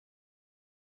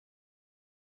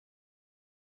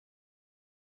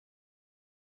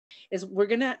is we're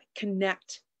going to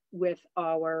connect with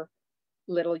our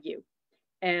little you.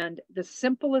 And the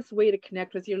simplest way to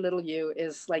connect with your little you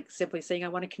is like simply saying, I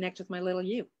want to connect with my little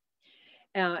you.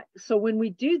 So when we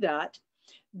do that,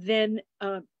 then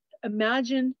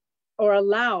imagine or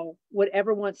allow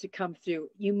whatever wants to come through.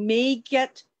 You may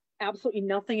get absolutely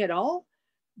nothing at all.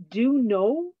 Do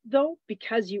know, though,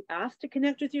 because you asked to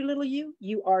connect with your little you,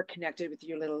 you are connected with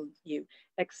your little you.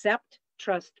 Accept,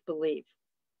 trust, believe.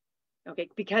 Okay,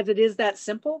 because it is that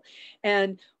simple.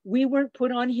 And we weren't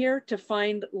put on here to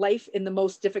find life in the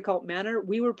most difficult manner.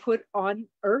 We were put on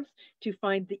earth to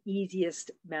find the easiest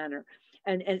manner.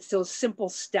 And it's those simple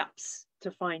steps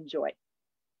to find joy.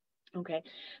 Okay,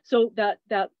 so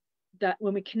that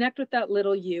when we connect with that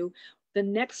little you, the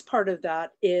next part of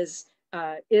that is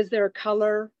there a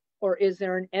color, or is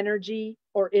there an energy,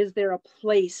 or is there a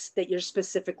place that you're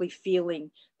specifically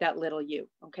feeling that little you?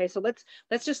 Okay, so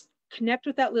let's just connect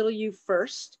with that little you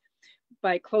first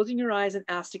by closing your eyes and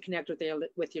ask to connect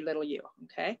with your little you.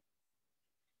 Okay,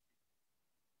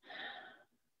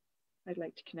 I'd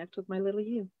like to connect with my little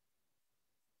you.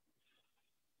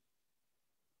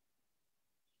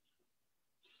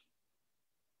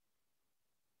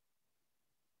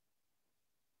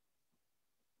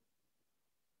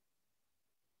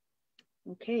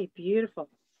 Okay, beautiful.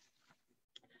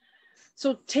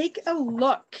 So take a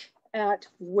look at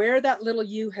where that little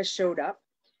you has showed up.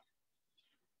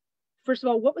 First of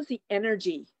all, what was the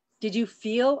energy? Did you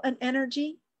feel an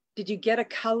energy? Did you get a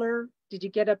color? Did you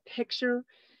get a picture?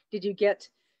 Did you get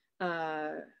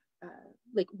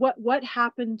like what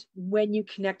happened when you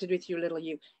connected with your little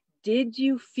you? Did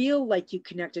you feel like you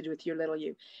connected with your little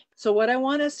you? So what I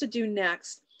want us to do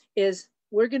next is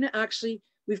we're going to actually,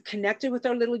 we've connected with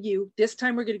our little you. This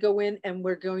time we're going to go in and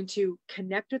we're going to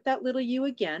connect with that little you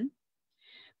again.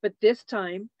 But this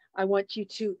time I want you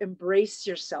to embrace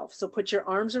yourself. So put your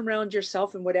arms around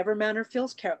yourself in whatever manner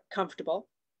feels comfortable.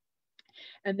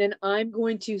 And then I'm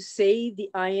going to say the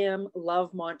I am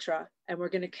love mantra, and we're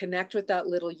going to connect with that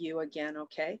little you again.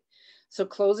 Okay. So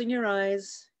closing your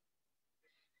eyes.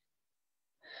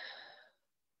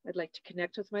 I'd like to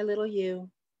connect with my little you.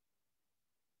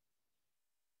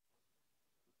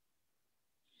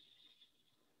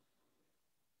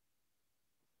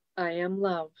 I am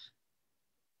love.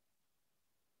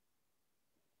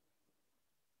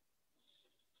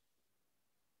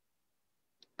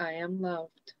 I am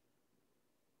loved.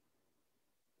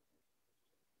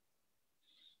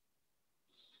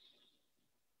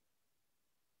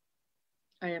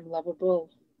 I am lovable.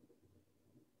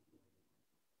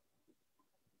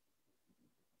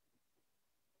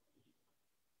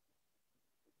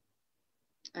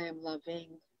 I am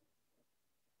loving.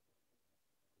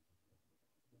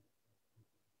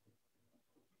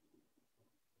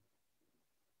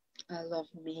 I love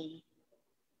me.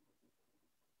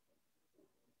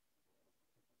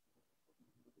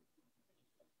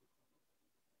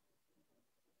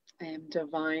 I am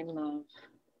divine love.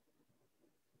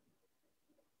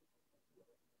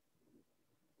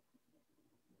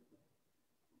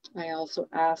 I also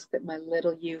ask that my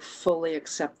little you fully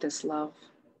accept this love.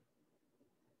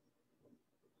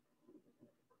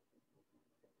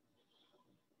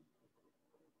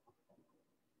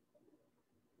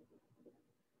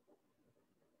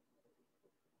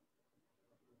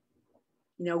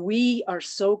 You know, we are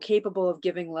so capable of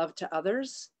giving love to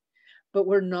others, but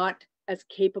we're not as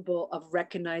capable of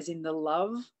recognizing the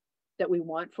love that we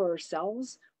want for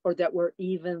ourselves, or that we're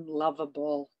even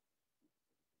lovable.